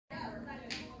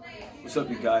What's up,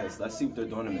 you guys? Let's see what they're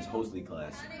doing in Miss Hosley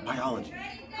class. Biology.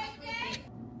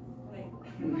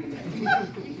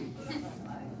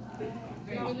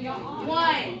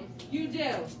 One, you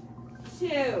do.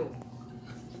 2,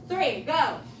 3,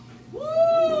 go. Woo!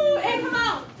 And come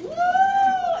on. Woo!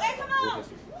 And come on. Woo!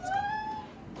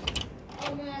 I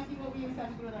was gonna ask you what we used to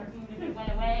do with our food if it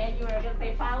went away, and you were gonna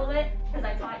say follow it because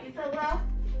I taught you so well.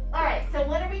 All right. So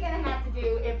what are we gonna have to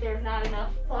do if there's not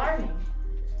enough farming?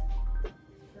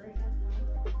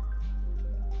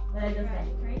 What did I just say?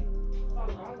 Right?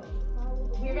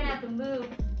 We're gonna have to move.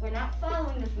 We're not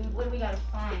following the food. What do we gotta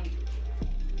find?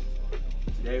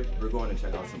 Today, we're going to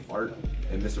check out some art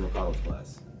in Mr. Mercado's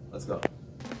class. Let's go.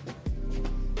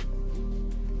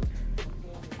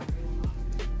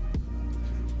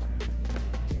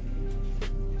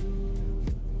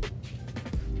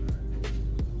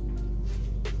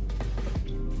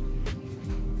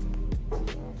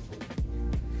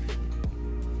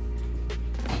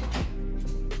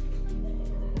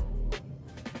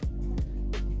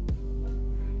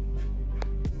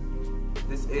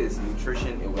 This is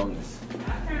nutrition and wellness.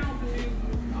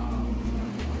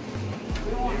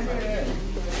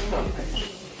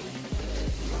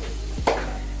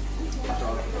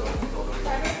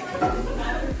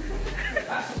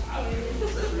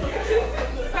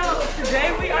 So today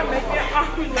we are making an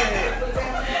omelet.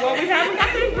 Well, we haven't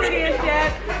got the ingredients yet,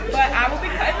 but I will be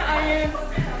cutting the onions,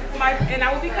 and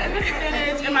I will be cutting the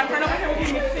spinach, and my friend over here will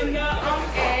be mixing the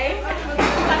eggs. We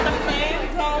got the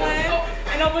flames going,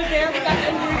 and over there we got the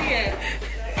ingredients.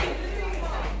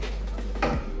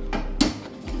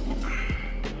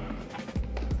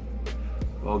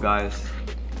 Well, guys,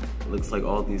 it looks like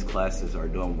all these classes are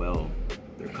doing well.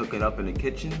 They're cooking up in the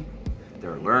kitchen,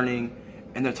 they're learning,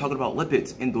 and they're talking about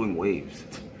lipids and doing waves.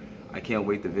 I can't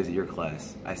wait to visit your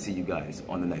class. I see you guys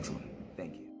on the next one.